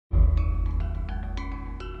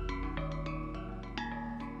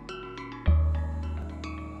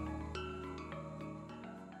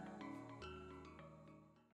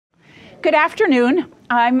Good afternoon.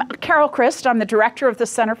 I'm Carol Christ. I'm the director of the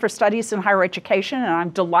Center for Studies in Higher Education, and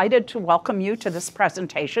I'm delighted to welcome you to this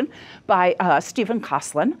presentation by Stephen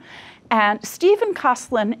Kosslyn. And Stephen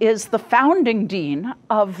Kosslyn is the founding dean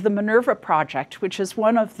of the Minerva Project, which is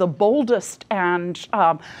one of the boldest and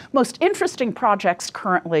most interesting projects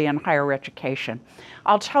currently in higher education.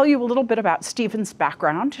 I'll tell you a little bit about Stephen's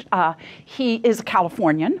background. He is a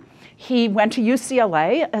Californian. He went to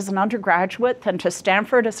UCLA as an undergraduate, then to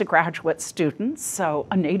Stanford as a graduate student, so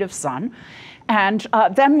a native son, and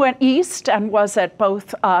then went east and was at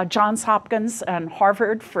both Johns Hopkins and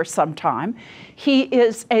Harvard for some time. He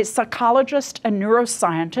is a psychologist and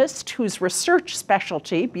neuroscientist whose research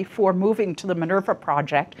specialty before moving to the Minerva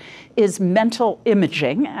Project is mental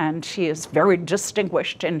imaging, and he is very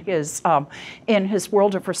distinguished in his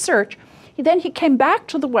world of research. Then he came back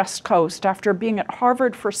to the West Coast after being at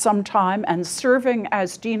Harvard for some time and serving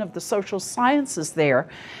as Dean of the Social Sciences there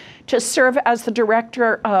to serve as the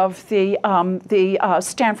director of the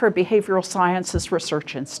Stanford Behavioral Sciences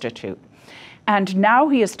Research Institute. And now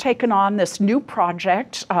he has taken on this new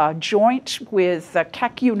project joint with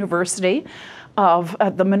Keck University of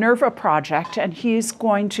the Minerva Project, and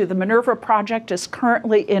the Minerva Project is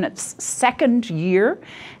currently in its second year,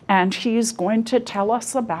 and he's going to tell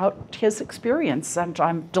us about his experience, and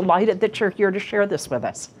I'm delighted that you're here to share this with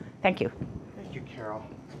us. Thank you. Thank you, Carol.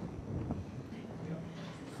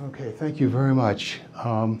 Okay, thank you very much.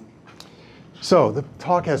 So the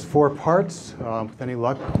talk has 4 parts. With any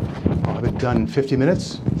luck, I'll have it done in 50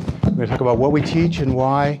 minutes. We're going to talk about what we teach and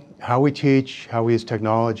why, how we teach, how we use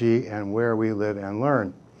technology, and where we live and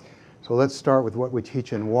learn. So let's start with what we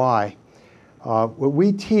teach and why. What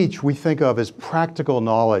we teach, we think of as practical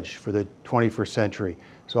knowledge for the 21st century.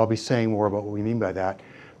 So I'll be saying more about what we mean by that.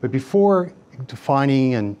 But before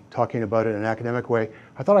defining and talking about it in an academic way,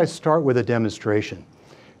 I thought I'd start with a demonstration.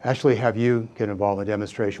 Actually have you get involved in a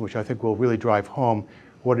demonstration, which I think will really drive home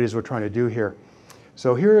what it is we're trying to do here.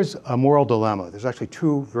 So here's a moral dilemma. There's actually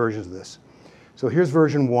 2 versions of this. So here's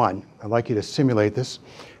version 1. I'd like you to simulate this.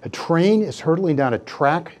 A train is hurtling down a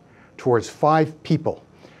track towards 5 people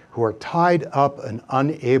who are tied up and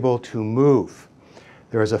unable to move.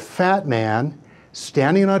 There is a fat man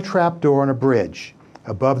standing on a trap door on a bridge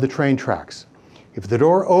above the train tracks. If the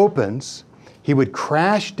door opens, he would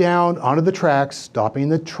crash down onto the tracks, stopping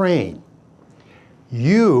the train.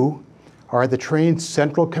 You are at the train's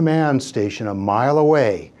central command station a mile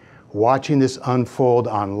away, watching this unfold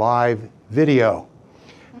on live video.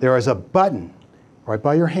 There is a button right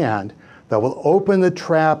by your hand that will open the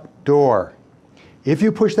trap door. If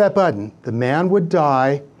you push that button, the man would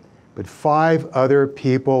die, but 5 other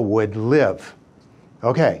people would live.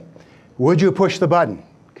 Okay, would you push the button?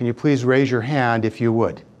 Can you please raise your hand if you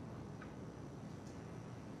would?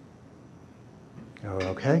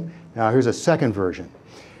 Okay, now here's a second version.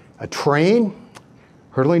 A train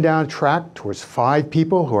hurtling down a track towards 5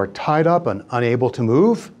 people who are tied up and unable to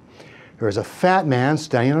move. There is a fat man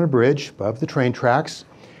standing on a bridge above the train tracks.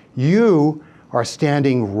 You are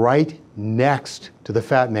standing right next to the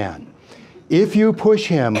fat man. If you push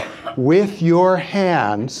him with your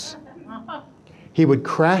hands, he would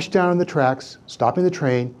crash down on the tracks, stopping the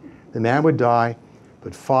train. The man would die,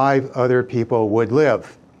 but 5 other people would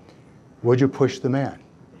live. Would you push the man?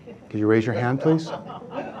 Could you raise your hand, please?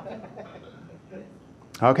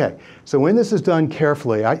 Okay, so when this is done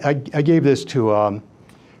carefully, I gave this to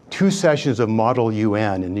 2 sessions of Model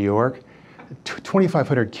UN in New York,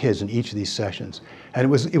 2,500 kids in each of these sessions. And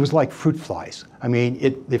it was like fruit flies. I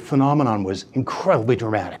mean, the phenomenon was incredibly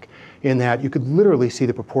dramatic in that you could literally see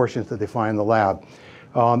the proportions that they find in the lab.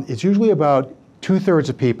 It's usually about 2/3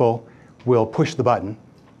 of people will push the button.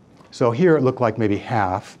 So here it looked like maybe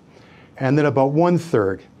half. And then about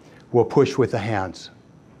 1/3 will push with the hands.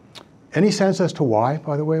 Any sense as to why,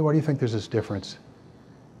 by the way? Why do you think there's this difference?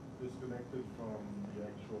 Disconnected from the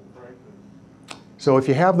actual practice. So if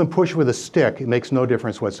you have them push with a stick, it makes no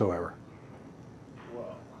difference whatsoever.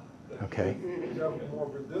 Well, Okay. you have more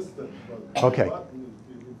of a distance, but Okay. the button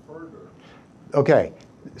is even further. Okay,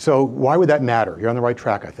 so why would that matter? You're on the right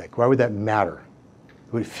track, I think. Why would that matter?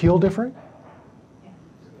 Would it feel different?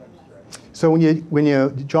 So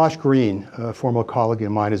when Josh Green, a former colleague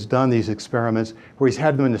of mine, has done these experiments where he's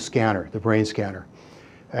had them in the scanner, the brain scanner.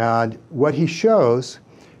 And what he shows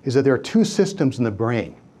is that there are 2 systems in the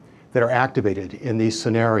brain that are activated in these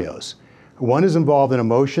scenarios. One is involved in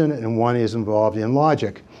emotion and one is involved in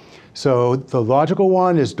logic. So the logical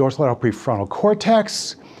one is dorsolateral prefrontal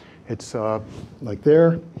cortex. It's like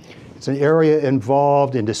there. It's an area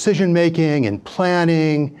involved in decision making and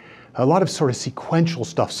planning, a lot of sort of sequential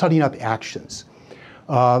stuff, setting up actions.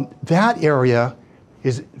 That area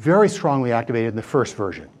is very strongly activated in the first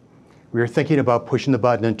version. We are thinking about pushing the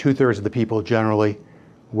button, and 2/3 of the people generally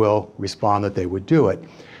will respond that they would do it.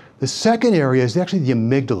 The second area is actually the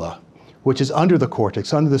amygdala, which is under the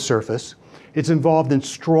cortex, under the surface. It's involved in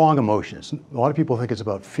strong emotions. A lot of people think it's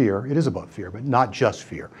about fear. It is about fear, but not just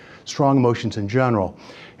fear. Strong emotions in general.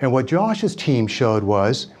 And what Josh's team showed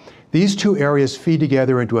was these two areas feed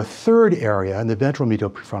together into a third area in the ventral medial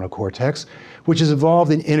prefrontal cortex, which is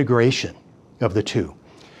involved in integration of the two.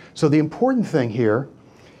 So the important thing here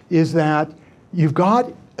is that you've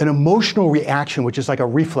got an emotional reaction, which is like a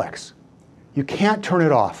reflex. You can't turn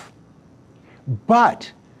it off.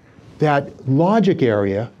 But that logic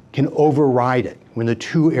area can override it when the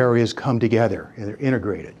two areas come together and they're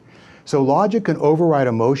integrated. So logic can override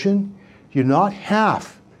emotion. You do not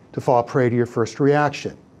have to fall prey to your first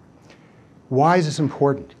reaction. Why is this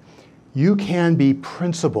important? You can be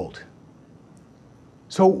principled.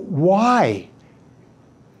 So why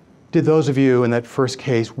did those of you in that first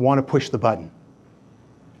case want to push the button?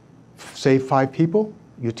 Save 5 people?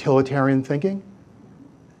 Utilitarian thinking?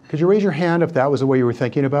 Could you raise your hand if that was the way you were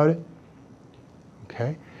thinking about it?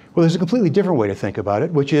 Okay. Well, there's a completely different way to think about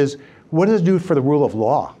it, which is, what does it do for the rule of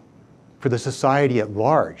law, for the society at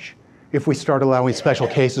large, if we start allowing special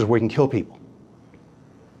cases where we can kill people?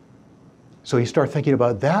 So you start thinking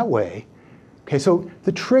about it that way. Okay, so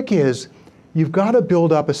the trick is, you've got to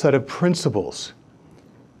build up a set of principles.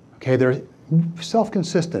 Okay, they're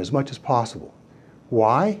self-consistent as much as possible.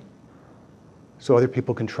 Why? So other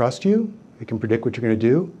people can trust you, they can predict what you're going to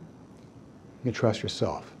do, you can trust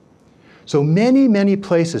yourself. So many, many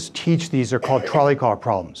places teach these, they're called trolley car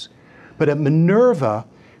problems. But at Minerva,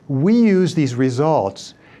 we use these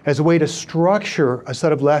results as a way to structure a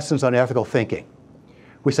set of lessons on ethical thinking.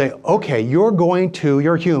 We say, okay, you're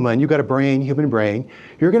human, you've got a brain, human brain,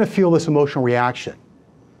 you're going to feel this emotional reaction.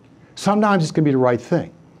 Sometimes it's going to be the right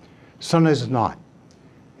thing. Sometimes it's not.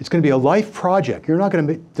 It's going to be a life project. You're not going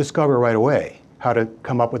to discover right away how to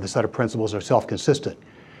come up with a set of principles that are self-consistent.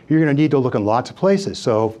 You're going to need to look in lots of places.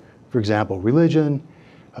 So, for example, religion,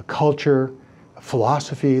 a culture, a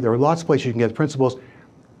philosophy. There are lots of places you can get the principles.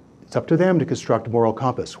 It's up to them to construct a moral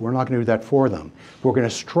compass. We're not going to do that for them. We're going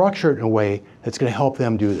to structure it in a way that's going to help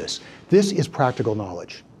them do this. This is practical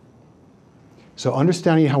knowledge. So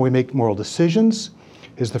understanding how we make moral decisions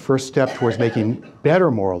is the first step towards making better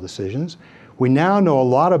moral decisions. We now know a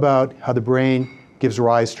lot about how the brain gives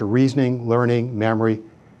rise to reasoning, learning, memory,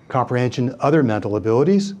 comprehension, other mental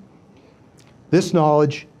abilities. This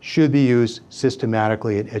knowledge should be used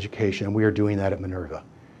systematically in education, and we are doing that at Minerva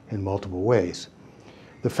in multiple ways.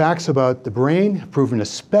 The facts about the brain have proven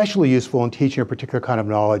especially useful in teaching a particular kind of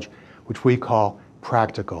knowledge, which we call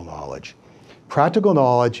practical knowledge. Practical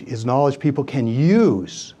knowledge is knowledge people can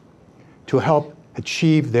use to help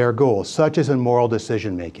achieve their goals, such as in moral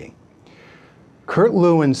decision making. Kurt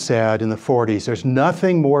Lewin said in the 40s, there's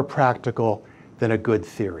nothing more practical than a good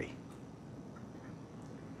theory.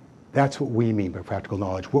 That's what we mean by practical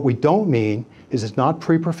knowledge. What we don't mean is it's not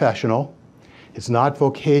pre-professional, it's not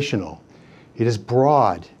vocational, it is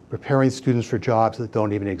broad, preparing students for jobs that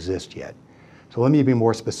don't even exist yet. So let me be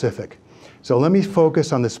more specific. So let me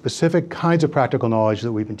focus on the specific kinds of practical knowledge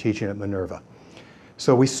that we've been teaching at Minerva.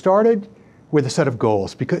 So we started with a set of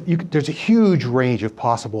goals, because there's a huge range of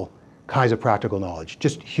possible kinds of practical knowledge,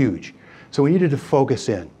 just huge. So we needed to focus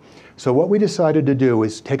in. So what we decided to do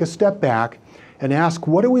is take a step back and ask,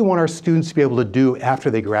 what do we want our students to be able to do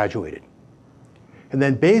after they graduated? And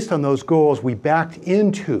then based on those goals, we backed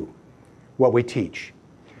into what we teach.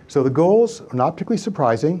 So the goals are not particularly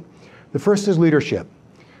surprising. The first is leadership.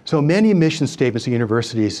 So many mission statements at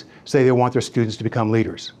universities say they want their students to become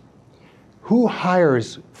leaders. Who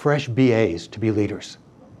hires fresh BAs to be leaders?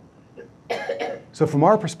 So from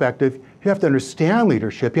our perspective, you have to understand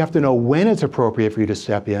leadership. You have to know when it's appropriate for you to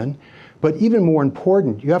step in. But even more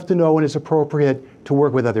important, you have to know when it's appropriate to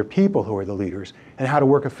work with other people who are the leaders and how to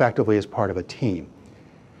work effectively as part of a team.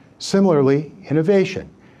 Similarly, innovation.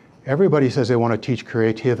 Everybody says they want to teach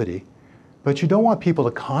creativity, but you don't want people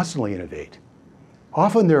to constantly innovate.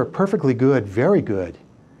 Often there are perfectly good, very good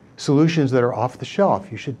solutions that are off the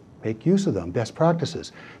shelf. You should make use of them, best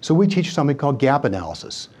practices. So we teach something called gap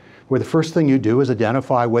analysis, where the first thing you do is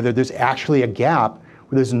identify whether there's actually a gap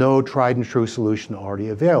where there's no tried and true solution already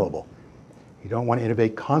available. You don't want to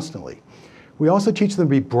innovate constantly. We also teach them to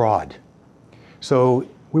be broad. So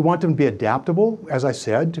we want them to be adaptable, as I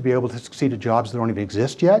said, to be able to succeed at jobs that don't even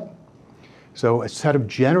exist yet. So a set of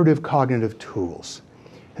generative cognitive tools.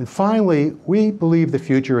 And finally, we believe the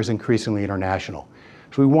future is increasingly international.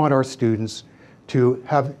 So we want our students to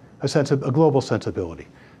have a global sensibility,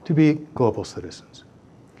 to be global citizens.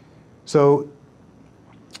 So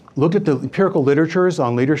looked at the empirical literatures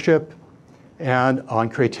on leadership and on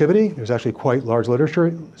creativity. There's actually quite large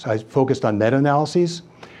literature. So I focused on meta-analyses,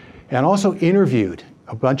 and also interviewed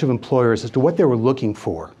a bunch of employers as to what they were looking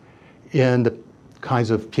for in the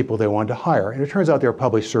kinds of people they wanted to hire. And it turns out there are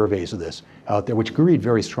published surveys of this out there, which agreed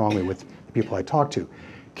very strongly with the people I talked to.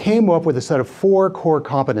 Came up with a set of 4 core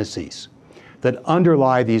competencies that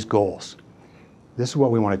underlie these goals. This is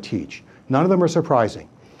what we want to teach. None of them are surprising.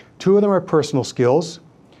 2 of them are personal skills,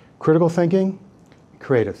 critical thinking,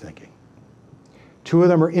 creative thinking. 2 of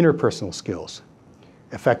them are interpersonal skills,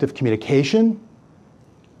 effective communication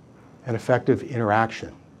and effective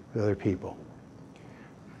interaction with other people.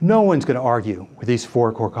 No one's going to argue with these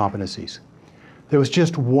 4 core competencies. There was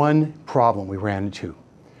just one problem we ran into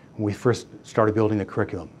when we first started building the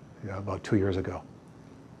curriculum about 2 years ago.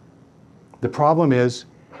 The problem is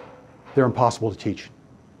they're impossible to teach.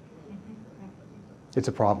 It's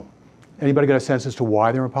a problem. Anybody got a sense as to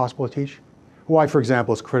why they're impossible to teach? Why, for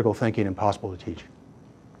example, is critical thinking impossible to teach?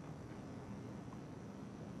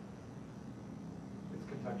 It's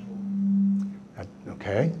contextual.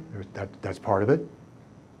 Okay, that's part of it.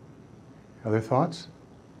 Other thoughts?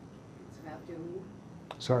 It's about doing.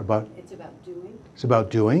 Sorry, about? It's about doing. It's about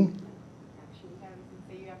doing. Action habits, and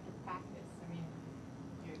say you have to practice. I mean,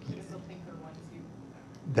 you're a critical thinker once you.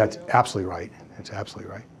 That's absolutely right. That's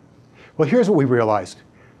absolutely right. Well, here's what we realized.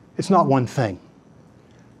 It's not one thing.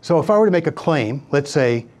 So if I were to make a claim, let's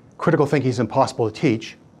say critical thinking is impossible to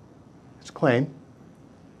teach, it's a claim.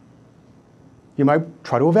 You might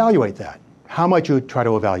try to evaluate that. How might you try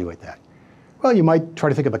to evaluate that? Well, you might try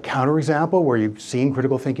to think of a counterexample where you've seen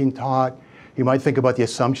critical thinking taught. You might think about the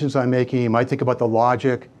assumptions I'm making. You might think about the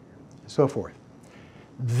logic, and so forth.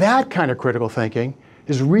 That kind of critical thinking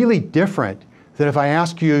is really different than if I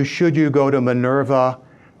ask you, should you go to Minerva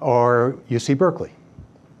or UC Berkeley?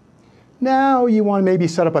 Now you want to maybe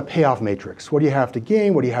set up a payoff matrix. What do you have to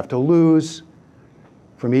gain? What do you have to lose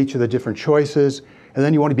from each of the different choices? And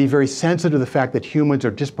then you want to be very sensitive to the fact that humans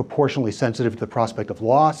are disproportionately sensitive to the prospect of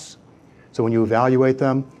loss. So when you evaluate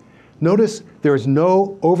them, notice there is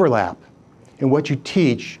no overlap in what you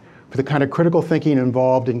teach for the kind of critical thinking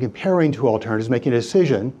involved in comparing 2 alternatives, making a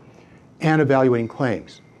decision, and evaluating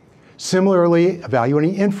claims. Similarly,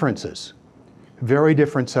 evaluating inferences. Very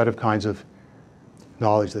different set of kinds of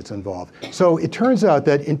knowledge that's involved. So it turns out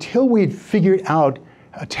that until we'd figured out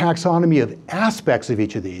a taxonomy of aspects of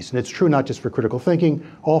each of these, and it's true not just for critical thinking,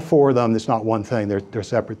 all 4 of them, it's not one thing, they're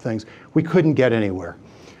separate things, we couldn't get anywhere.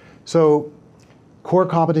 So core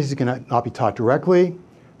competencies cannot be taught directly.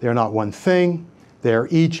 They're not one thing. They're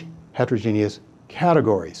each heterogeneous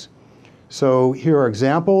categories. So here are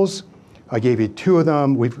examples. I gave you 2 of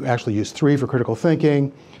them. We've actually used 3 for critical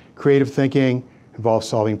thinking. Creative thinking involves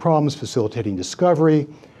solving problems, facilitating discovery.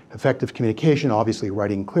 Effective communication, obviously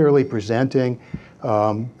writing clearly, presenting.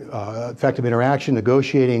 Effective interaction,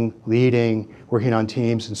 negotiating, leading, working on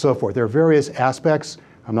teams, and so forth. There are various aspects.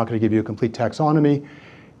 I'm not going to give you a complete taxonomy.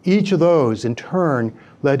 Each of those, in turn,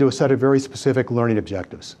 led to a set of very specific learning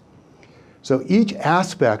objectives. So each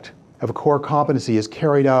aspect of a core competency is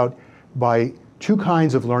carried out by 2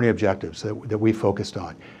 kinds of learning objectives that we focused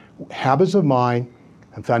on. Habits of mind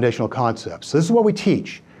and foundational concepts. So this is what we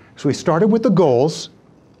teach. So we started with the goals,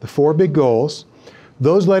 the 4 big goals.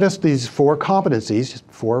 Those led us to these 4 competencies,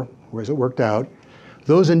 4, whereas it worked out.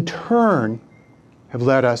 Those in turn have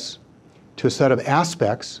led us to a set of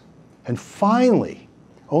aspects. And finally,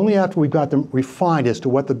 only after we've got them refined as to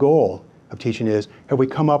what the goal of teaching is, have we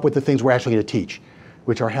come up with the things we're actually going to teach,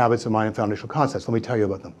 which are habits of mind and foundational concepts. Let me tell you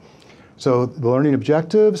about them. So the learning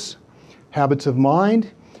objectives, habits of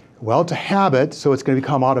mind. Well, it's a habit, so it's going to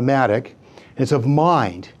become automatic. It's of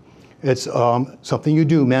mind. It's something you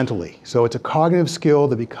do mentally. So it's a cognitive skill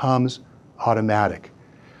that becomes automatic.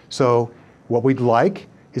 So what we'd like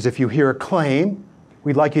is if you hear a claim,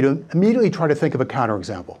 we'd like you to immediately try to think of a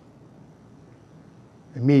counterexample.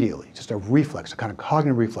 Immediately, just a reflex, a kind of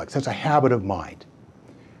cognitive reflex. That's a habit of mind.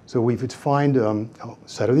 So we've defined a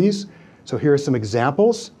set of these. So here are some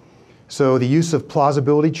examples. So the use of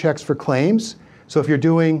plausibility checks for claims. So if you're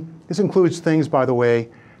doing, this includes things, by the way,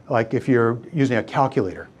 like if you're using a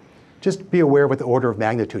calculator, just be aware what the order of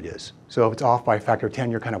magnitude is. So if it's off by a factor of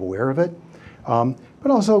 10, you're kind of aware of it.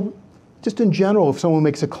 But also, just in general, if someone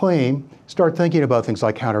makes a claim, start thinking about things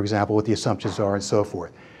like counterexample, what the assumptions are, and so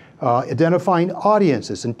forth. Identifying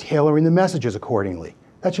audiences and tailoring the messages accordingly.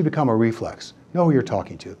 That should become a reflex. Know who you're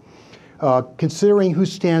talking to. Considering who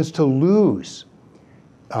stands to lose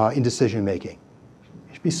in decision making.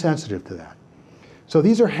 You should be sensitive to that. So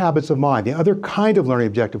these are habits of mind. The other kind of learning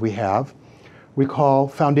objective we have, we call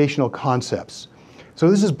foundational concepts. So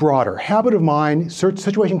this is broader. Habit of mind,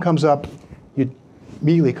 situation comes up, it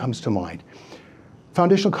immediately comes to mind.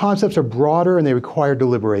 Foundational concepts are broader and they require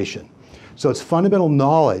deliberation. So it's fundamental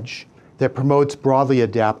knowledge that promotes broadly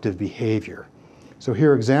adaptive behavior. So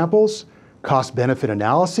here are examples: cost-benefit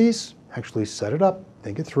analyses, actually set it up,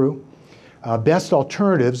 think it through. Best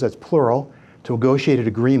alternatives, that's plural, to negotiated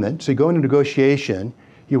agreement. So you go into negotiation,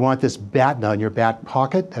 you want this BATNA in your back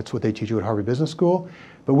pocket, that's what they teach you at Harvard Business School,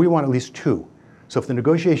 but we want at least 2. So if the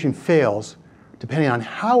negotiation fails, depending on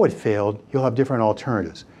how it failed, you'll have different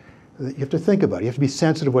alternatives. You have to think about it, you have to be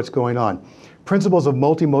sensitive to what's going on. Principles of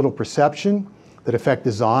multimodal perception that affect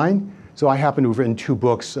design. So I happen to have written 2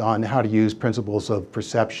 books on how to use principles of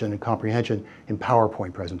perception and comprehension in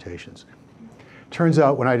PowerPoint presentations. Turns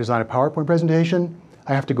out when I design a PowerPoint presentation,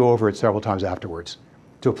 I have to go over it several times afterwards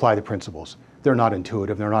to apply the principles. They're not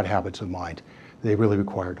intuitive, they're not habits of mind. They really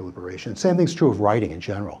require deliberation. Same thing's true of writing in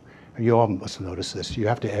general. You all must have noticed this. You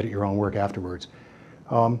have to edit your own work afterwards.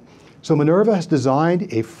 So Minerva has designed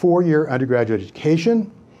a 4-year undergraduate education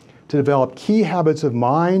to develop key habits of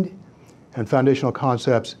mind and foundational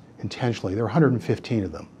concepts intentionally. There are 115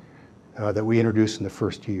 of them that we introduced in the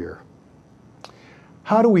first year.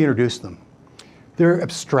 How do we introduce them? They're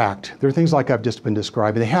abstract. They're things like I've just been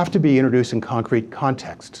describing. They have to be introduced in concrete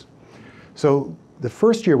contexts. So the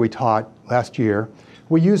first year we taught, last year,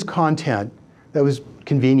 we used content that was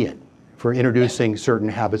convenient for introducing certain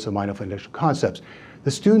habits of mind and foundational concepts.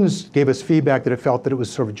 The students gave us feedback that it felt that it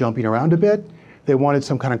was sort of jumping around a bit. They wanted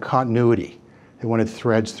some kind of continuity. They wanted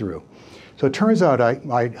threads through. So it turns out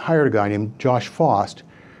I hired a guy named Josh Faust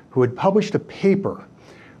who had published a paper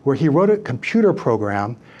where he wrote a computer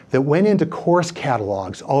program that went into course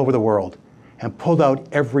catalogs all over the world and pulled out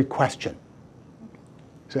every question.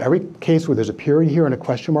 So every case where there's a period here and a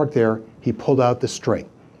question mark there, he pulled out the string.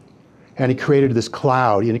 And he created this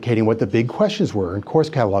cloud indicating what the big questions were in course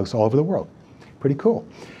catalogs all over the world. Pretty cool.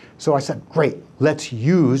 So I said, great, let's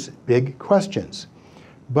use big questions,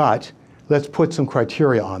 but let's put some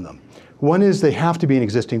criteria on them. One is they have to be in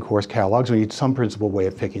existing course catalogs. We need some principled way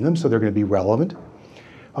of picking them, so they're going to be relevant.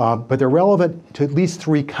 But they're relevant to at least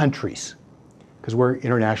 3 countries, because we're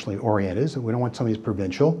internationally oriented, so we don't want something that's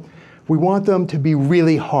provincial. We want them to be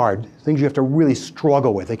really hard, things you have to really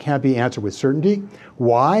struggle with. They can't be answered with certainty.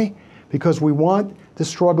 Why? Because we want the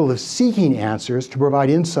struggle of seeking answers to provide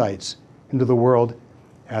insights into the world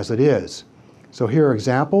as it is. So here are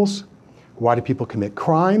examples. Why do people commit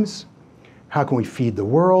crimes? How can we feed the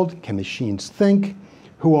world? Can machines think?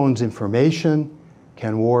 Who owns information?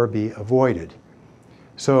 Can war be avoided?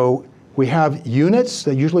 So we have units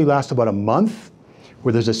that usually last about a month,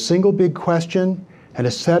 where there's a single big question and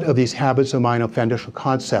a set of these habits of mind and foundational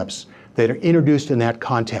concepts that are introduced in that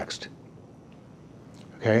context.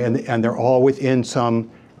 Okay, and they're all within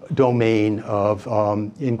some domain of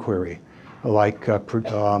inquiry, like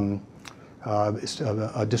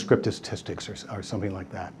descriptive statistics or something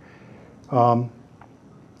like that.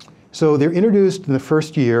 So they're introduced in the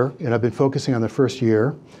first year, and I've been focusing on the first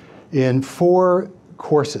year, in 4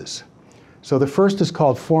 courses. So the first is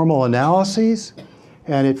called Formal Analyses,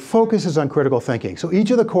 and it focuses on critical thinking. So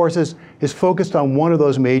each of the courses is focused on one of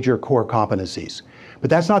those major core competencies. But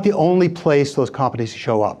that's not the only place those competencies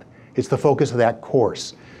show up. It's the focus of that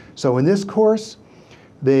course. So in this course,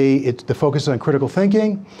 the focus is on critical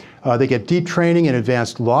thinking. They get deep training in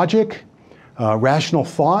advanced logic, rational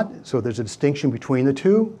thought, so there's a distinction between the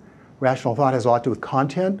 2. Rational thought has a lot to do with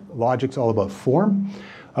content. Logic's all about form.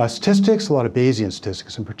 Statistics, a lot of Bayesian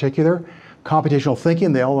statistics in particular. Computational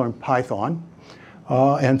thinking, they all learn Python.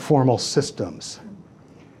 And formal systems.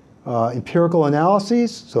 Empirical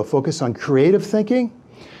analyses, so focus on creative thinking.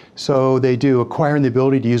 So they do acquiring the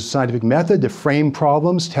ability to use a scientific method to frame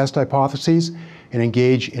problems, test hypotheses, and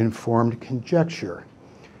engage in informed conjecture.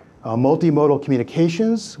 Multimodal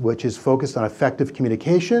communications, which is focused on effective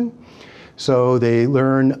communication. So they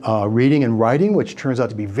learn reading and writing, which turns out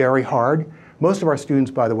to be very hard. Most of our students,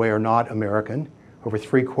 by the way, are not American. Over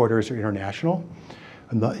 3/4 are international.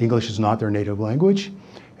 English is not their native language,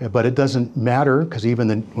 but it doesn't matter because even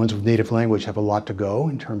the ones with native language have a lot to go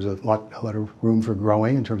in terms of a lot of room for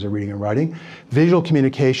growing in terms of reading and writing. Visual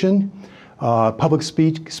communication, public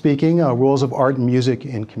speaking, roles of art and music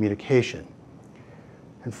in communication.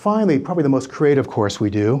 And finally, probably the most creative course we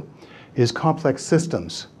do is complex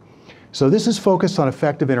systems. So this is focused on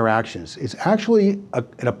effective interactions. It's actually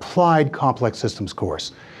an applied complex systems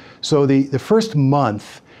course. So the first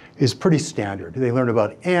month is pretty standard. They learn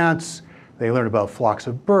about ants, they learn about flocks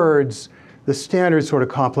of birds, the standard sort of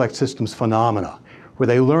complex systems phenomena, where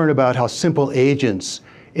they learn about how simple agents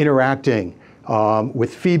interacting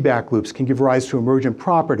with feedback loops can give rise to emergent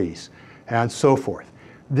properties, and so forth.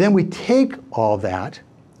 Then we take all that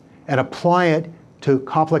and apply it to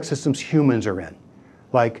complex systems humans are in,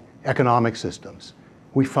 like economic systems.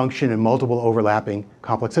 We function in multiple overlapping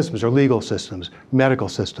complex systems, or legal systems, medical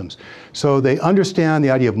systems. So they understand the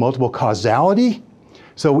idea of multiple causality.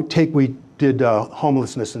 So we did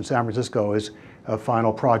homelessness in San Francisco as a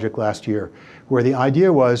final project last year, where the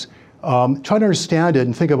idea was try to understand it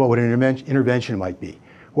and think about what an intervention might be.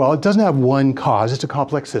 Well, it doesn't have one cause. It's a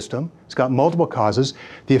complex system. It's got multiple causes.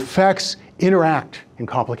 The effects interact in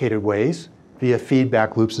complicated ways via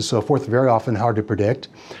feedback loops and so forth, very often hard to predict.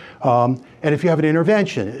 And if you have an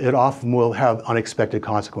intervention, it often will have unexpected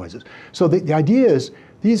consequences. So the idea is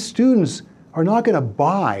these students are not going to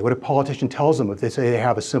buy what a politician tells them if they say they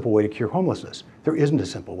have a simple way to cure homelessness. There isn't a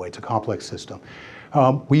simple way. It's a complex system.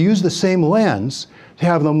 We use the same lens to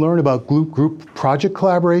have them learn about group project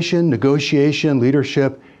collaboration, negotiation,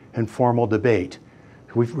 leadership, and formal debate.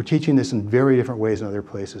 We're teaching this in very different ways than other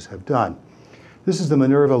places have done. This is the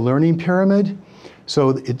Minerva Learning Pyramid. So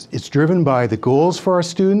it's driven by the goals for our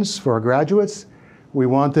students, for our graduates. We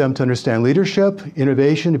want them to understand leadership,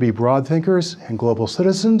 innovation, to be broad thinkers and global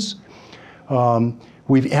citizens.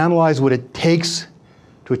 We've analyzed what it takes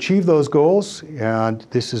to achieve those goals, and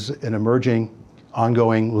this is an emerging,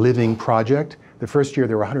 ongoing, living project. The first year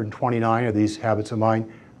there were 129 of these habits of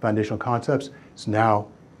mind foundational concepts. It's now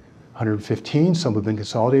 115. Some have been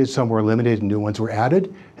consolidated, some were eliminated, and new ones were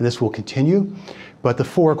added, and this will continue. But the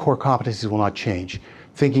 4 core competencies will not change.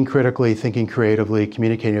 Thinking critically, thinking creatively,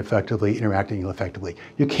 communicating effectively, interacting effectively.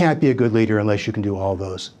 You can't be a good leader unless you can do all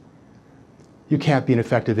those. You can't be an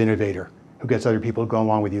effective innovator who gets other people to go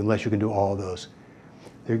along with you unless you can do all of those.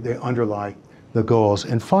 They underlie the goals.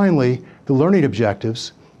 And finally, the learning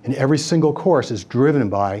objectives in every single course is driven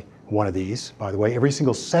by one of these, by the way, every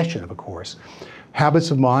single session of a course.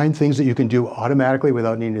 Habits of mind, things that you can do automatically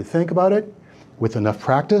without needing to think about it, with enough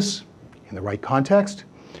practice, in the right context,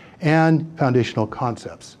 and foundational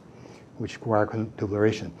concepts, which require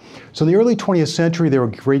deliberation. So in the early 20th century, there were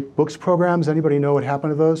great books programs. Anybody know what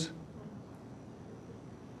happened to those?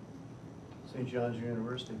 St. John's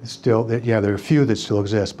University. Still, yeah, there are a few that still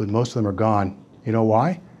exist, but most of them are gone. You know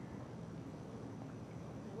why?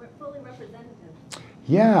 We're fully representative.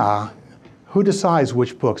 Yeah. Who decides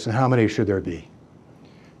which books and how many should there be?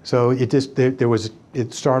 So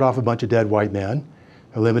it started off a bunch of dead white men,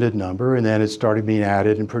 a limited number, and then it started being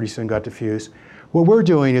added and pretty soon got diffused. What we're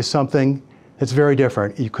doing is something that's very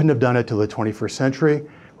different. You couldn't have done it till the 21st century.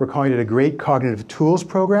 We're calling it a great cognitive tools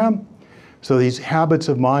program. So these habits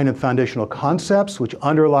of mind and foundational concepts, which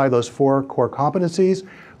underlie those 4 core competencies,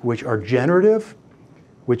 which are generative,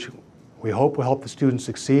 which we hope will help the students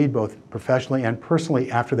succeed both professionally and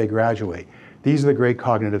personally after they graduate. These are the great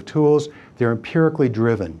cognitive tools. They're empirically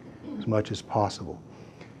driven as much as possible.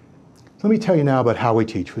 Let me tell you now about how we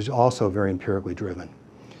teach, which is also very empirically driven.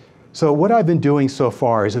 So what I've been doing so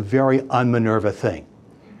far is a very un-Minerva thing.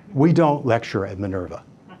 We don't lecture at Minerva.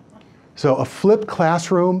 So a flipped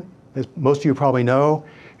classroom, as most of you probably know,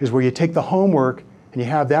 is where you take the homework and you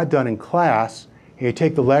have that done in class, and you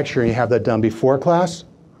take the lecture and you have that done before class,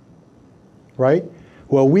 right?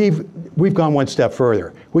 Well, we've gone one step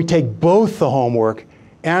further. We take both the homework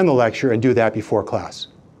and the lecture and do that before class.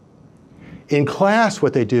 In class,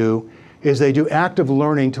 what they do is they do active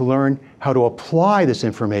learning to learn how to apply this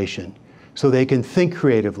information so they can think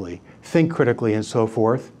creatively, think critically, and so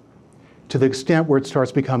forth, to the extent where it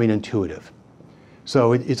starts becoming intuitive.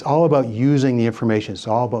 So it's all about using the information. It's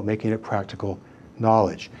all about making it practical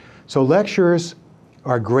knowledge. So lectures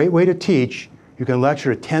are a great way to teach. You can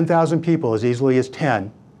lecture to 10,000 people as easily as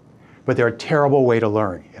 10, but they're a terrible way to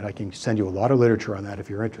learn. And I can send you a lot of literature on that if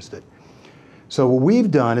you're interested. So what we've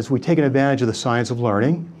done is we've taken advantage of the science of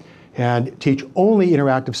learning and teach only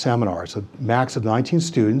interactive seminars, a max of 19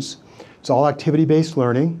 students. It's all activity-based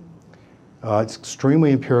learning. It's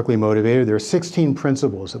extremely empirically motivated. There are 16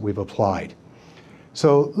 principles that we've applied.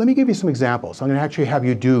 So let me give you some examples. I'm going to actually have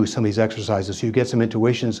you do some of these exercises so you get some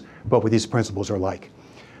intuitions about what these principles are like.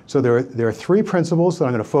 So there are 3 principles that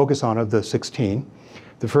I'm going to focus on of the 16.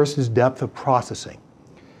 The first is depth of processing.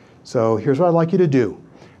 So here's what I'd like you to do.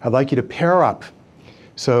 I'd like you to pair up.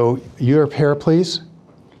 So you're a pair, please.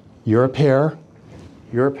 You're a pair.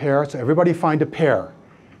 You're a pair. So everybody find a pair.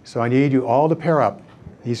 So I need you all to pair up.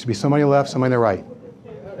 There needs to be somebody on the left, somebody on the right.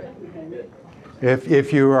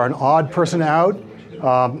 If you are an odd person out,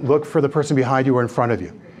 look for the person behind you or in front of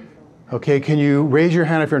you. Okay, can you raise your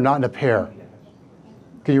hand if you're not in a pair?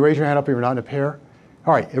 Can you raise your hand up if you're not in a pair?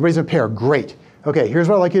 All right, everybody's in a pair, great. Okay, here's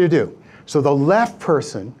what I'd like you to do. So the left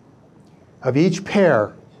person of each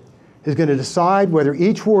pair is going to decide whether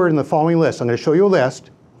each word in the following list, I'm going to show you a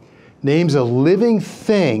list, names a living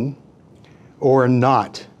thing or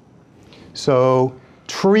not. So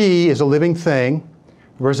tree is a living thing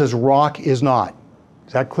versus rock is not.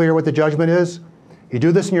 Is that clear what the judgment is? You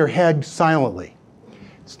do this in your head silently.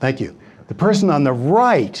 Thank you. The person on the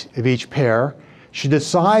right of each pair should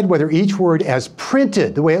decide whether each word as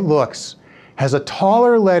printed, the way it looks, has a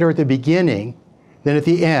taller letter at the beginning than at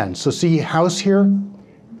the end. So see house here?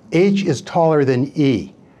 H is taller than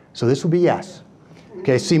E. So this will be yes.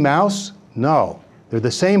 Okay, see mouse? No. They're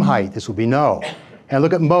the same height. This will be no. And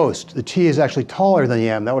look at most. The T is actually taller than the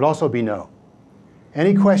M. That would also be no.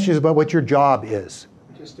 Any questions about what your job is?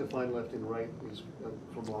 Just define left and right is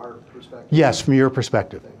from our perspective. Yes, from your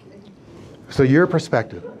perspective. Thank you. So your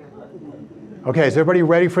perspective. Okay, is everybody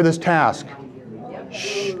ready for this task?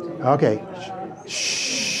 Shh. Okay.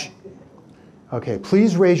 Shh. Okay,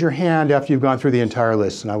 please raise your hand after you've gone through the entire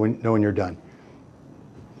list, and I know when you're done.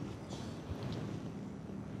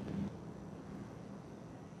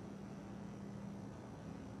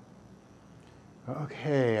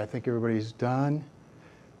 Okay, I think everybody's done.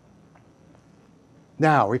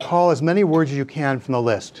 Now, recall as many words as you can from the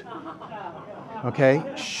list. Okay?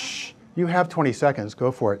 Shh. You have 20 seconds.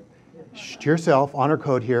 Go for it. Shh to yourself. Honor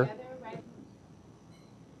code here.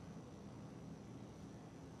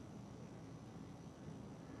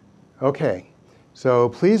 Okay. So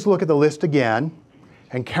please look at the list again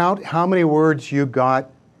and count how many words you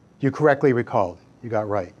correctly recalled. You got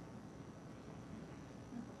right.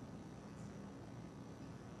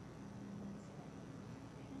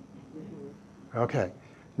 Okay.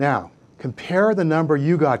 Now, compare the number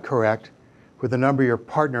you got correct with the number your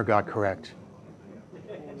partner got correct.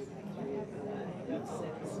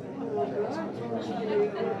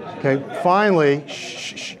 Okay, finally,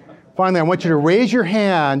 finally, I want you to raise your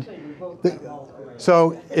hand.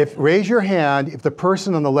 So raise your hand if the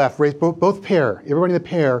person on the left, raise both pair, everybody in the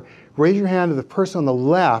pair, raise your hand if the person on the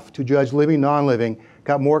left to judge living, non-living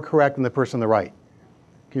got more correct than the person on the right.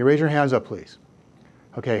 Can you raise your hands up, please?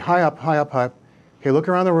 Okay, high up, high up, high up. Okay, look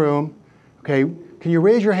around the room. Okay, can you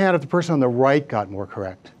raise your hand if the person on the right got more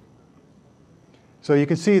correct? So you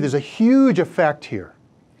can see there's a huge effect here.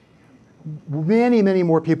 Many, many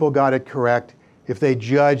more people got it correct if they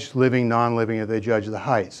judged living, non-living, if they judged the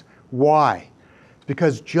heights. Why? It's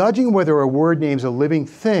because judging whether a word names a living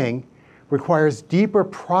thing requires deeper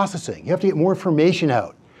processing. You have to get more information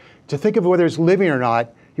out. To think of whether it's living or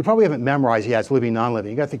not, you probably haven't memorized, yeah, it's living,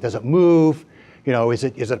 non-living. You got to think, does it move? You know, is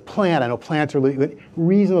it a plant? I know plants are living.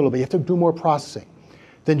 Reason a little bit. You have to do more processing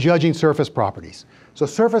than judging surface properties. So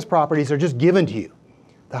surface properties are just given to you,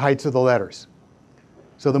 the heights of the letters.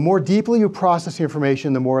 So the more deeply you process the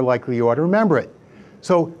information, the more likely you are to remember it.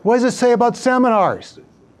 So what does it say about seminars?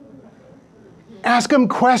 Ask them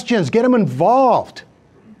questions. Get them involved.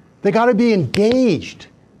 They got to be engaged.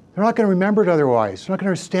 They're not going to remember it otherwise. They're not going to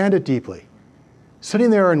understand it deeply. Sitting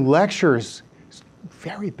there in lectures is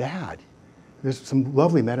very bad. There's some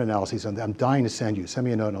lovely meta-analyses on that. I'm dying to send you. Send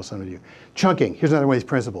me a note and I'll send it to you. Chunking. Here's another one of these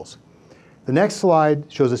principles. The next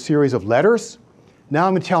slide shows a series of letters. Now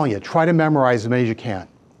I'm telling you, try to memorize as many as you can.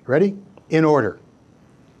 Ready? In order.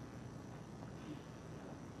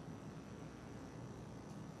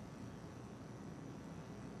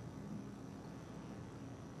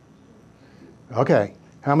 Okay.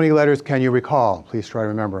 How many letters can you recall? Please try to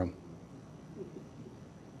remember them.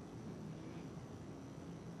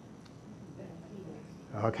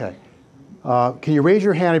 Okay. Can you raise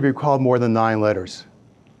your hand if you recalled more than 9 letters?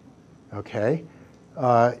 Okay.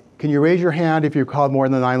 Can you raise your hand if you recalled more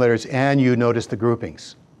than 9 letters and you noticed the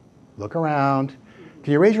groupings? Look around.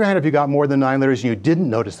 Can you raise your hand if you got more than 9 letters and you didn't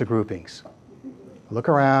notice the groupings? Look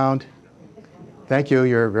around. Thank you.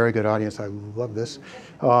 You're a very good audience. I love this.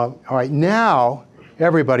 All right. Now,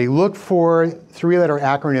 everybody, look for 3-letter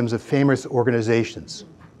acronyms of famous organizations.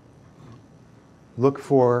 Look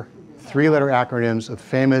for 3-letter acronyms of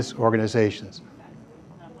famous organizations.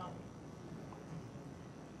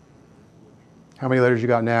 How many letters you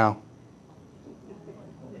got now?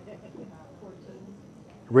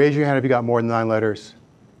 Raise your hand if you got more than 9 letters.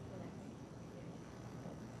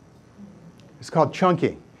 It's called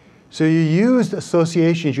chunking. So you use the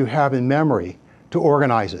associations you have in memory to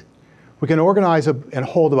organize it. We can organize and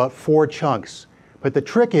hold about 4 chunks. But the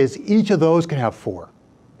trick is each of those can have 4.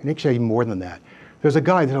 And actually even more than that. There's a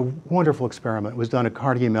guy that a wonderful experiment was done at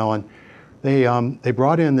Carnegie Mellon. They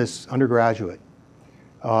brought in this undergraduate.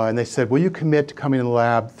 And they said, will you commit to coming in the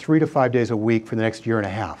lab 3 to 5 days a week for the next year and a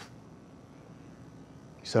half?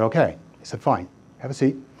 He said, okay. He said, fine, have a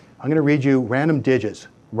seat. I'm going to read you random digits,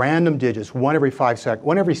 one every second.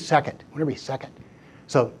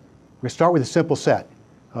 So we're going to start with a simple set.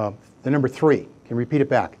 The number 3, can you repeat it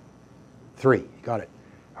back? 3. Got it.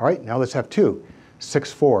 All right, now let's have 2.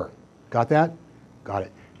 6, 4. Got that? Got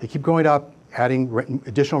it. They keep going up, adding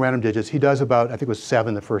additional random digits. He does about, I think it was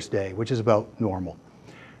 7 the first day, which is about normal.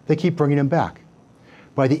 They keep bringing him back.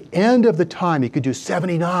 By the end of the time, he could do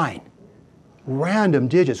 79. Random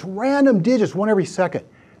digits, one every second.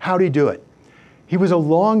 How did he do it? He was a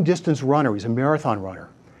long distance runner. He was a marathon runner.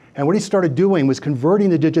 And what he started doing was converting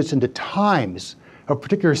the digits into times of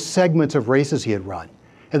particular segments of races he had run,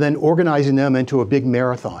 and then organizing them into a big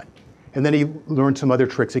marathon. And then he learned some other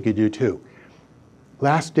tricks he could do too.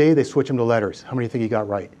 Last day, they switched him to letters. How many do you think he got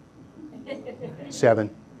right? 7.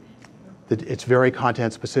 It's very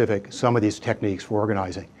content specific, some of these techniques for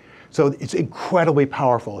organizing. So it's incredibly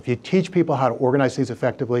powerful. If you teach people how to organize things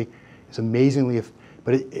effectively, it's amazingly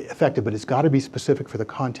effective, but it's got to be specific for the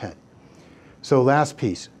content. So last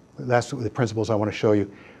piece, last of the principles I want to show you.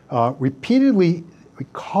 Repeatedly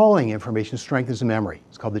recalling information strengthens the memory.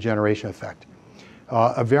 It's called the generation effect.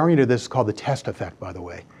 A variant of this is called the test effect, by the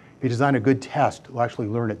way. If you design a good test, you'll actually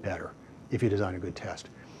learn it better if you design a good test.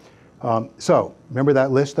 So remember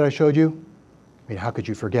that list that I showed you? I mean, how could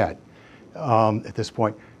you forget at this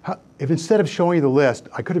point? If instead of showing you the list,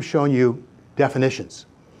 I could have shown you definitions,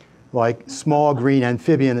 like small green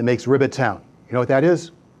amphibian that makes ribbit sound. You know what that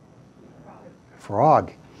is?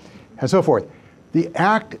 Frog, and so forth. The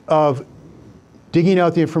act of digging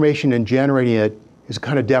out the information and generating it is a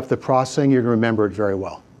kind of depth of processing. You're going to remember it very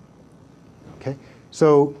well. Okay?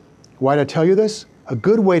 So why did I tell you this? A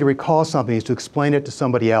good way to recall something is to explain it to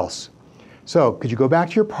somebody else. So could you go back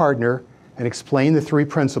to your partner and explain the 3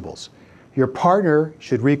 principles? Your partner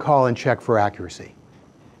should recall and check for accuracy.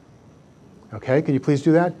 Okay, can you please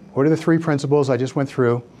do that? What are the 3 principles I just went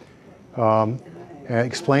through?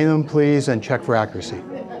 Explain them, please, and check for accuracy.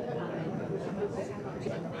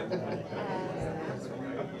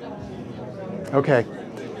 Okay.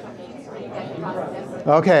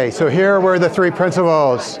 Okay, so here were the 3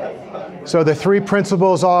 principles. So the 3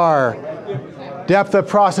 principles are depth of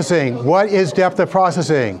processing. What is depth of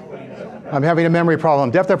processing? I'm having a memory problem.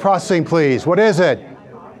 Depth of processing, please. What is it?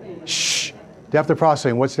 Shh. Depth of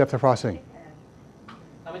processing. What's depth of processing?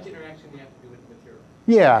 How much interaction do you have to do with the material?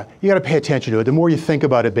 Yeah, you got to pay attention to it. The more you think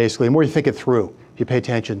about it, basically, the more you think it through, if you pay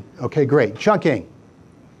attention. Okay, great. Chunking.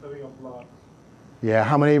 Setting up blocks. Yeah,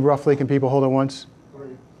 how many roughly can people hold at once? 3.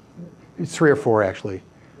 It's 3 or 4, actually.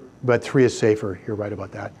 But 3 is safer. You're right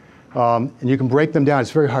about that. And you can break them down.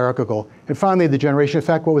 It's very hierarchical. And finally, the generation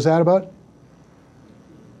effect. What was that about?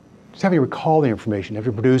 Just having to recall the information, have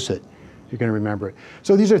to produce it. You're going to remember it.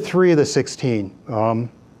 So these are 3 of the 16. I've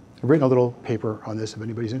written a little paper on this if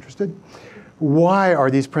anybody's interested. Why are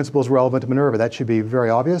these principles relevant to Minerva? That should be very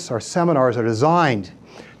obvious. Our seminars are designed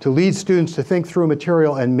to lead students to think through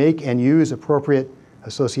material and make and use appropriate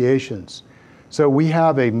associations. So we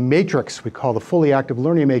have a matrix we call the fully active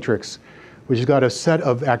learning matrix, which has got a set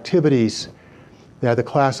of activities that the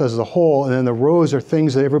class does as a whole, and then the rows are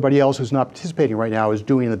things that everybody else who's not participating right now is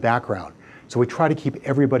doing in the background. So we try to keep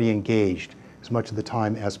everybody engaged as much of the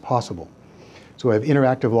time as possible. So we have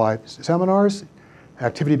interactive live seminars,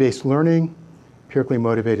 activity-based learning, empirically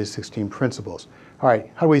motivated 16 principles. All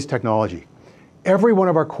right, how do we use technology? Every one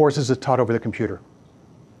of our courses is taught over the computer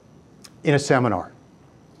in a seminar.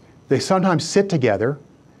 They sometimes sit together,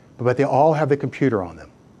 but they all have the computer on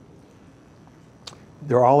them.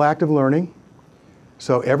 They're all active learning.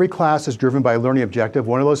 So every class is driven by a learning objective.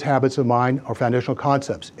 One of those habits of mine are foundational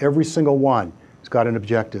concepts. Every single one has got an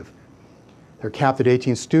objective. They're capped at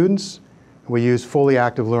 18 students. And we use fully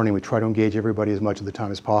active learning. We try to engage everybody as much of the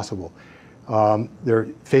time as possible. They're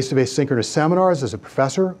face-to-face synchronous seminars as a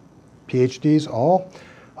professor, PhDs, all.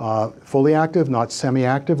 Fully active, not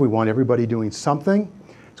semi-active. We want everybody doing something.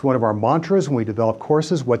 It's one of our mantras when we develop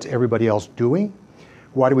courses. What's everybody else doing?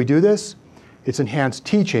 Why do we do this? It's enhanced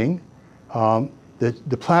teaching.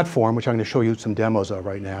 The platform, which I'm going to show you some demos of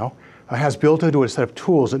right now, has built into it a set of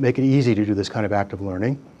tools that make it easy to do this kind of active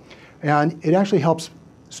learning. And it actually helps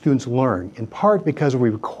students learn, in part because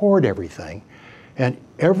we record everything. And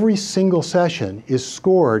every single session is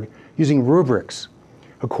scored using rubrics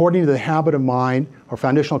according to the habit of mind or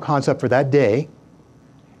foundational concept for that day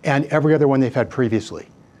and every other one they've had previously.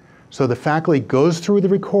 So the faculty goes through the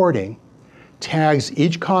recording, tags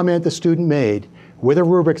each comment the student made with a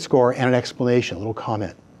rubric score and an explanation, a little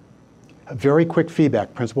comment. A very quick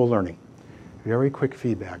feedback, principal learning. Very quick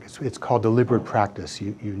feedback. It's called deliberate practice.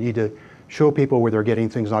 You need to show people where they're getting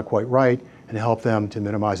things not quite right and help them to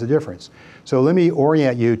minimize the difference. So let me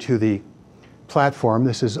orient you to the platform.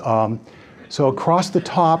 This is, so across the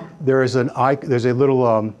top, there's a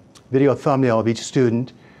little video thumbnail of each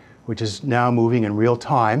student, which is now moving in real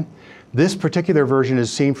time. This particular version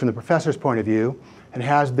is seen from the professor's point of view and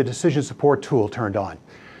has the decision support tool turned on.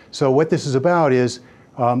 So what this is about is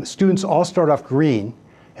students all start off green,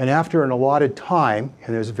 and after an allotted time,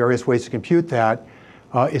 and there's various ways to compute that,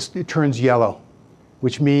 it turns yellow,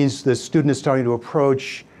 which means the student is starting to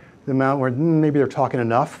approach the amount where maybe they're talking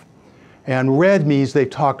enough. And red means they've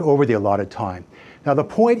talked over the allotted time. Now the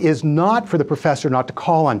point is not for the professor not to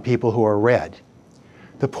call on people who are red.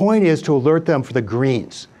 The point is to alert them for the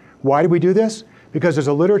greens. Why do we do this? Because there's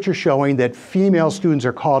a literature showing that female students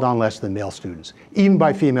are called on less than male students, even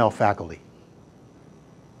by female faculty.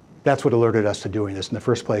 That's what alerted us to doing this in the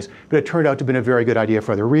first place. But it turned out to have been a very good idea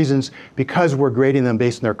for other reasons. Because we're grading them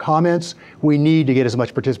based on their comments, we need to get as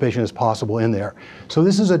much participation as possible in there. So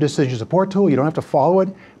this is a decision support tool. You don't have to follow it,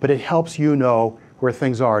 but it helps you know where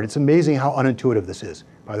things are. And it's amazing how unintuitive this is,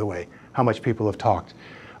 by the way, how much people have talked.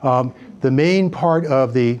 The main part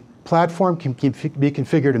of the platform can be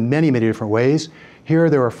configured in many, many different ways.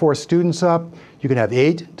 Here there are 4 students up. You can have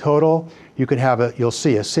 8 total. You can have you'll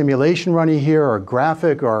see a simulation running here, or a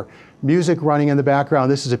graphic, or music running in the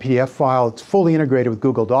background. This is a PDF file. It's fully integrated with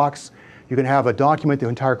Google Docs. You can have a document the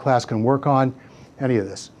entire class can work on, any of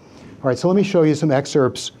this. All right, so let me show you some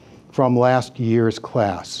excerpts from last year's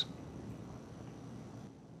class.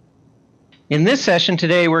 In this session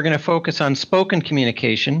today, we're going to focus on spoken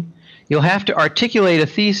communication. You'll have to articulate a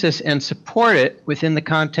thesis and support it within the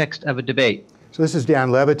context of a debate. So this is Dan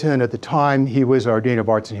Levitin. At the time, he was our Dean of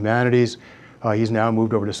Arts and Humanities. He's now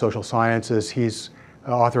moved over to Social Sciences. He's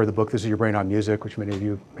author of the book, This Is Your Brain on Music, which many of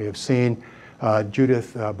you may have seen.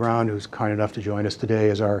 Judith Brown, who's kind enough to join us today,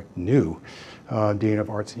 is our new Dean of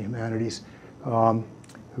Arts and Humanities,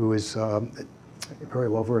 who is very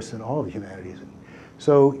well versed in all of the humanities.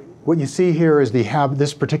 So what you see here is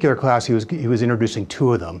this particular class, he was introducing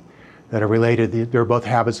 2 of them that are related. They're both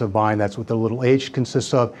habits of mind. That's what the little H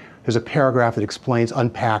consists of. There's a paragraph that explains,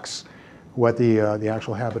 unpacks what the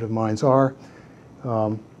actual habit of minds are.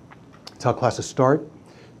 That's how classes start.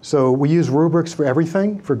 So we use rubrics for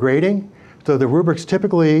everything, for grading. So the rubrics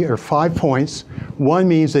typically are 5 points. 1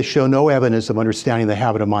 means they show no evidence of understanding the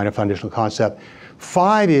habit of mind, a foundational concept.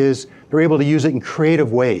 5 is they're able to use it in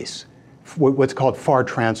creative ways, what's called far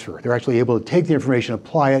transfer. They're actually able to take the information,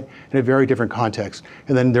 apply it in a very different context,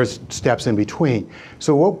 and then there's steps in between.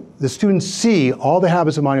 So what the students see all the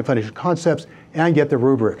habits of mind and foundational concepts and get the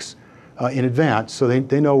rubrics in advance, so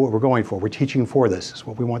they know what we're going for. We're teaching for this. It's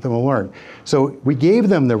what we want them to learn. So we gave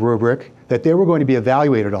them the rubric that they were going to be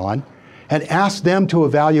evaluated on and asked them to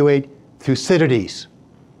evaluate Thucydides,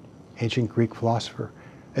 ancient Greek philosopher,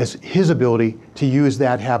 as his ability to use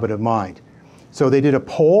that habit of mind. So they did a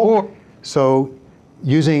poll. So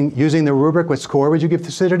using the rubric, what score would you give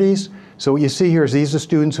Thucydides? So what you see here is these are the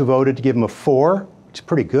students who voted to give him a 4, which is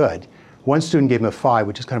pretty good. 1 student gave him a 5,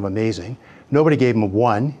 which is kind of amazing. Nobody gave him a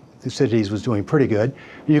 1. Thucydides was doing pretty good.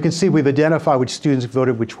 And you can see we've identified which students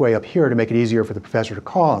voted which way up here to make it easier for the professor to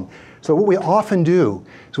call them. So what we often do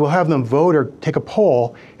is we'll have them vote or take a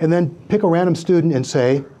poll and then pick a random student and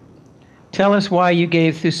say, Tell us why you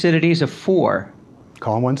gave Thucydides a 4.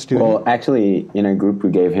 Call one student. Well, actually, in our group, we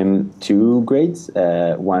gave him 2 grades.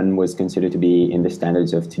 One was considered to be in the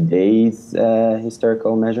standards of today's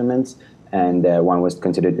historical measurements, and one was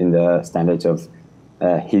considered in the standards of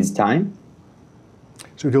his time.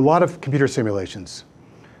 So we do a lot of computer simulations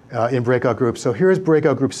in breakout groups. So here's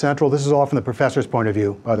breakout group central. This is all from the professor's point of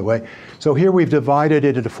view, by the way. So here we've divided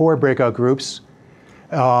it into 4 breakout groups.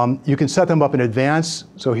 You can set them up in advance.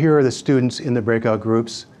 So here are the students in the breakout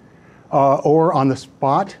groups. Or on the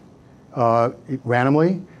spot,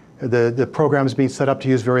 randomly. The program is being set up to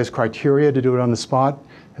use various criteria to do it on the spot.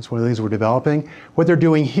 That's one of the things we're developing. What they're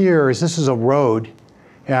doing here is this is a road,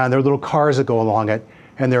 and there are little cars that go along it,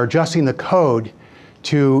 and they're adjusting the code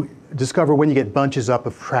to discover when you get bunches up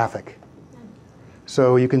of traffic.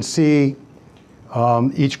 So you can see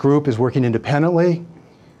each group is working independently.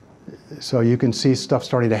 So you can see stuff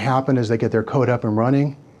starting to happen as they get their code up and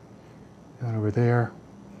running. And over there.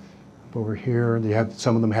 Over here,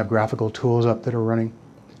 some of them have graphical tools up that are running.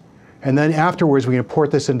 And then afterwards, we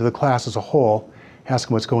import this into the class as a whole, ask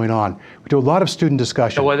them what's going on. We do a lot of student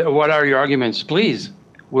discussion. So what are your arguments, please?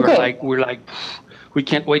 We're like, we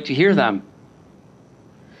can't wait to hear them.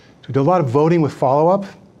 So we do a lot of voting with follow-up.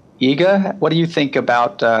 Iga, what do you think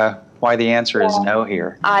about why the answer is no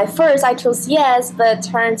here? First, I chose yes, but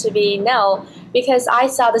turned to be no, because I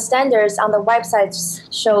saw the standards on the website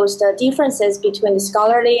shows the differences between the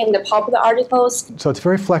scholarly and the popular articles. So it's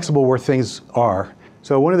very flexible where things are.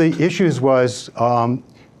 So one of the issues was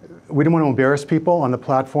we didn't want to embarrass people on the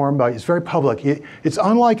platform, but it's very public. It's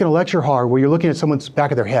unlike in a lecture hall where you're looking at someone's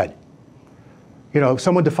back of their head. You know,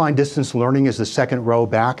 someone defined distance learning as the second row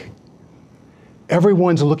back.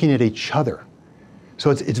 Everyone's looking at each other. So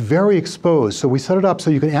it's very exposed. So we set it up so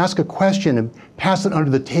you can ask a question and pass it under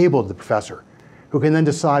the table to the professor, who can then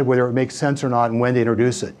decide whether it makes sense or not and when to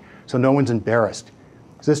introduce it. So no one's embarrassed.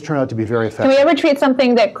 So this turned out to be very effective. Can we ever treat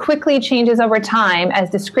something that quickly changes over time as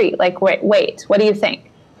discrete? Like, wait, what do you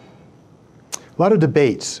think? A lot of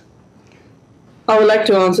debates. I would like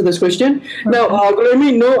to answer this question. Okay. Now,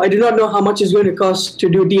 Guillermo, no, I do not know how much it's going to cost to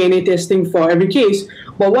do DNA testing for every case.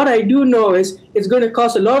 But what I do know is it's going to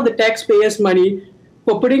cost a lot of the taxpayers' money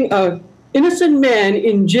for putting an innocent man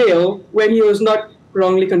in jail when he was not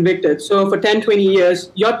wrongly convicted. So for 10, 20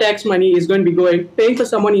 years, your tax money is going to be paying for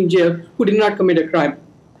someone in jail who did not commit a crime.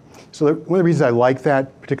 So one of the reasons I like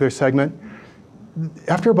that particular segment,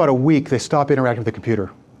 after about a week, they stop interacting with the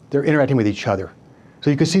computer. They're interacting with each other. So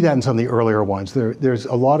you can see that in some of the earlier ones. There's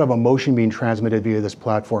a lot of emotion being transmitted via this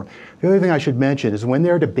platform. The other thing I should mention is when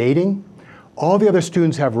they're debating, all the other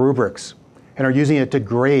students have rubrics and are using it to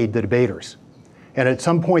grade the debaters. And at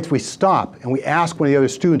some points we stop and we ask one of the other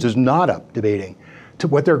students who's not up debating to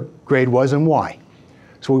what their grade was and why.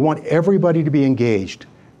 So we want everybody to be engaged.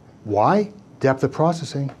 Why? Depth of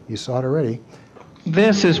processing. You saw it already.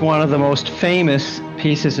 This is one of the most famous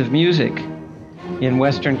pieces of music in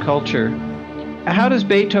Western culture. How does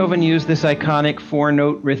Beethoven use this iconic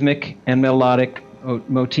four-note rhythmic and melodic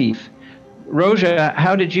motif? Roja,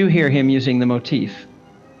 how did you hear him using the motif?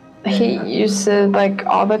 He used it like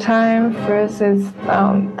all the time. First is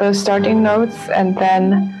the starting notes, and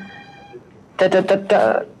then da da da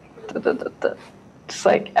da da da da da. It's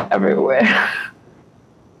like everywhere.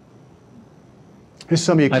 Here's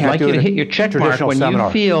some of you can't I'd like do you to it hit your check mark when you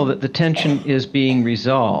feel that the tension is being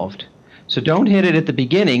resolved. So don't hit it at the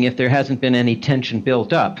beginning if there hasn't been any tension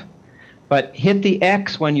built up. But hit the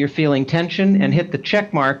X when you're feeling tension, and hit the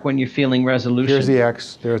check mark when you're feeling resolution. Here's the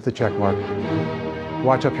X, there's the check mark.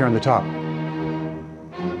 Watch up here on the top.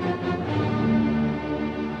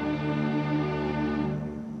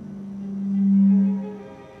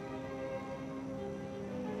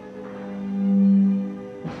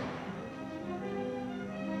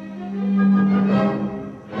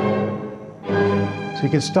 So you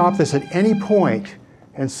can stop this at any point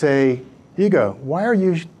and say, ego, why are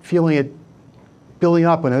you feeling it building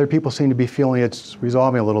up when other people seem to be feeling it's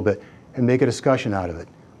resolving a little bit, and make a discussion out of it.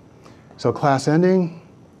 So class ending.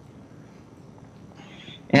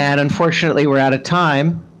 And unfortunately, we're out of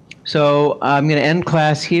time. So I'm going to end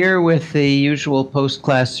class here with the usual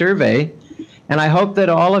post-class survey. And I hope that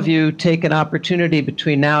all of you take an opportunity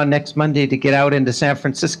between now and next Monday to get out into San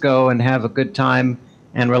Francisco and have a good time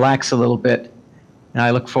and relax a little bit. And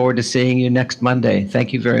I look forward to seeing you next Monday.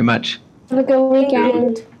 Thank you very much. Have a good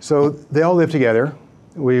weekend. So they all live together.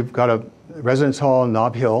 We've got a residence hall in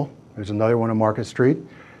Nob Hill. There's another one on Market Street.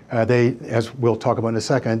 They, as we'll talk about in a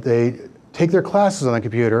second, they take their classes on the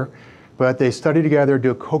computer, but they study together,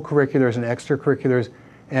 do co-curriculars and extracurriculars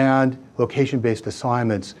and location-based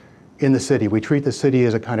assignments in the city. We treat the city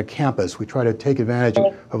as a kind of campus. We try to take advantage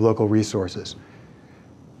of local resources.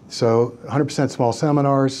 So 100% small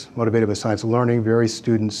seminars, motivated by science and learning, very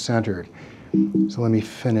student-centered. So let me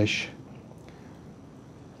finish.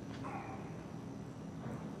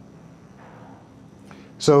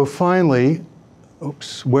 So finally,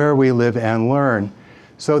 where we live and learn.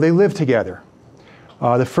 So they live together.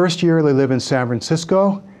 The first year they live in San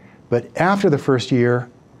Francisco, but after the first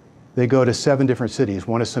year, they go to 7 different cities,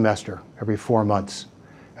 one a semester, every 4 months.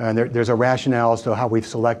 And there's a rationale as to how we've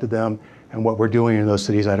selected them and what we're doing in those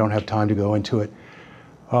cities. I don't have time to go into it.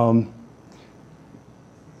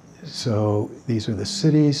 So these are the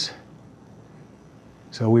cities.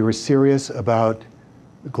 So we were serious about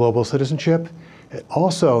global citizenship.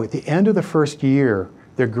 Also, at the end of the first year,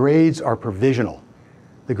 their grades are provisional.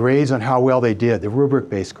 The grades on how well they did, the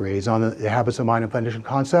rubric-based grades on the habits of mind and foundation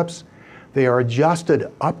concepts, they are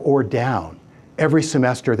adjusted up or down every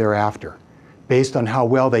semester thereafter based on how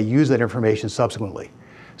well they use that information subsequently.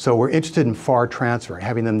 So we're interested in FAR transfer,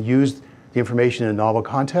 having them use the information in novel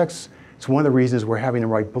contexts. It's one of the reasons we're having them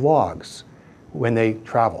write blogs when they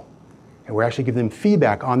travel. And we're actually giving them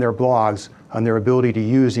feedback on their blogs on their ability to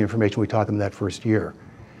use the information we taught them that first year.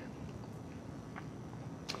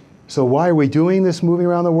 So why are we doing this moving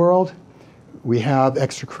around the world? We have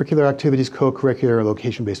extracurricular activities, co-curricular,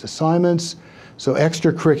 location-based assignments. So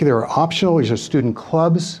extracurricular are optional. These are student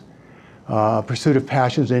clubs, pursuit of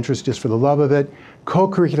passions and interests just for the love of it.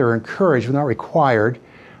 Co-curricular are encouraged, but not required.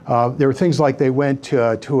 There were things like they went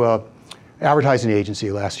to a advertising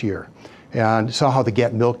agency last year and saw how the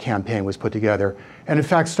Get Milk campaign was put together. And in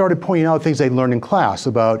fact, started pointing out things they learned in class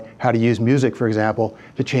about how to use music, for example,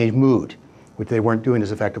 to change mood. which they weren't doing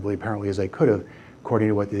as effectively apparently as they could have, according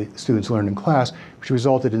to what the students learned in class, which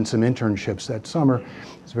resulted in some internships that summer.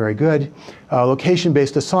 It's very good.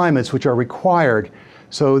 Location-based assignments, which are required.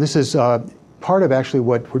 So this is part of actually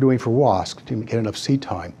what we're doing for WASC to get enough seat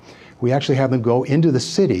time. We actually have them go into the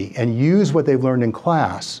city and use what they've learned in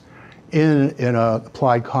class in an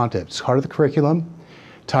applied context. It's part of the curriculum,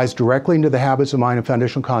 ties directly into the habits of mind and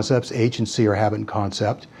foundational concepts. H and C are habit and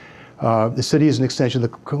concept. The city is an extension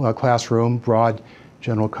of the classroom, broad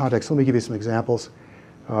general context. Let me give you some examples.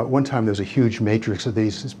 One time there was a huge matrix of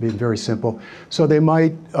these. It's been very simple. So they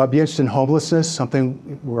might be interested in homelessness,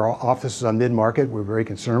 something where our office is on mid-market. We're very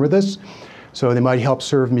concerned with this. So they might help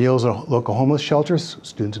serve meals at local homeless shelters.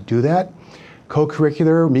 Students do that.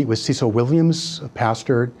 Co-curricular, meet with Cecil Williams, a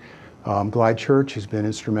pastor at Glide Church, who's been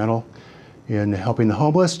instrumental in helping the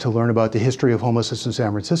homeless to learn about the history of homelessness in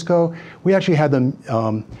San Francisco. We actually had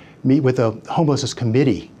them meet with a homelessness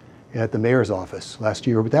committee at the mayor's office last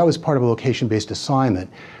year, but that was part of a location-based assignment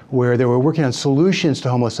where they were working on solutions to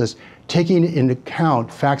homelessness, taking into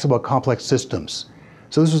account facts about complex systems.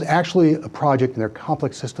 So this was actually a project in their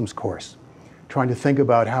complex systems course, trying to think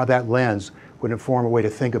about how that lens would inform a way to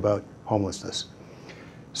think about homelessness.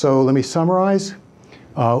 So let me summarize.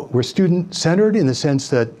 We're student-centered in the sense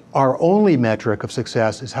that our only metric of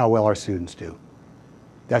success is how well our students do.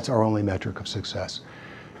 That's our only metric of success.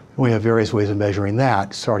 We have various ways of measuring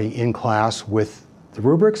that, starting in class with the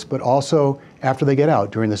rubrics, but also after they get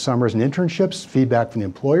out during the summers and internships, feedback from the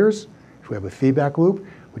employers. We have a feedback loop,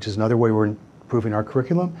 which is another way we're improving our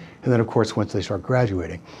curriculum. And then, of course, once they start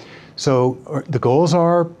graduating. So the goals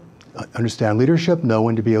are understand leadership, know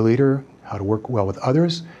when to be a leader, how to work well with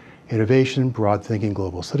others, innovation, broad thinking,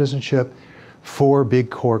 global citizenship, 4 big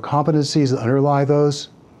core competencies that underlie those.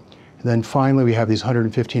 And then finally, we have these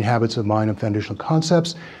 115 habits of mind and foundational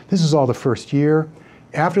concepts. This is all the first year.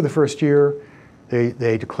 After the first year,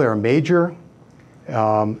 they declare a major.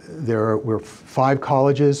 We're 5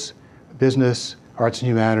 colleges: business, arts and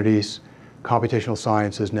humanities, computational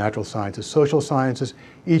sciences, natural sciences, social sciences.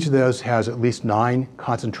 Each of those has at least 9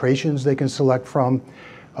 concentrations they can select from.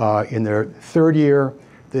 In their 3rd year,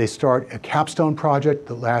 they start a capstone project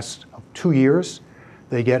that lasts 2 years.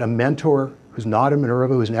 They get a mentor who's not a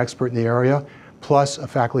Minerva, who's an expert in the area, plus a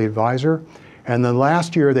faculty advisor. And then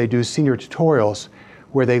last year, they do senior tutorials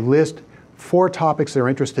where they list 4 topics they're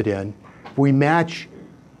interested in. We match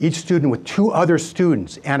each student with 2 other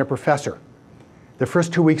students and a professor. The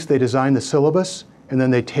first 2 weeks, they design the syllabus, and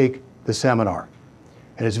then they take the seminar.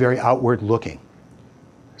 And it's very outward looking.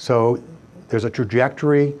 So there's a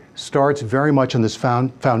trajectory, starts very much on this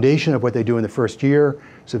foundation of what they do in the first year.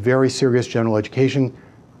 It's a very serious general education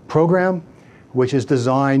program, which is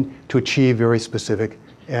designed to achieve very specific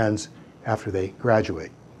ends after they graduate.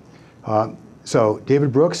 So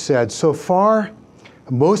David Brooks said, so far,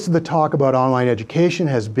 most of the talk about online education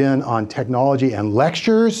has been on technology and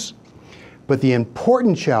lectures, but the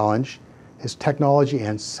important challenge is technology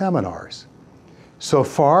and seminars. So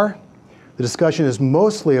far, the discussion is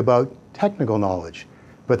mostly about technical knowledge,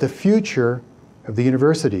 but the future of the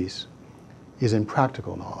universities is in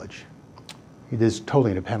practical knowledge. It is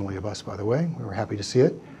totally independently of us, by the way. We were happy to see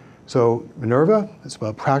it. So Minerva, it's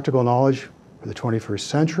about practical knowledge for the 21st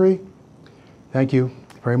century. Thank you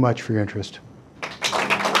very much for your interest.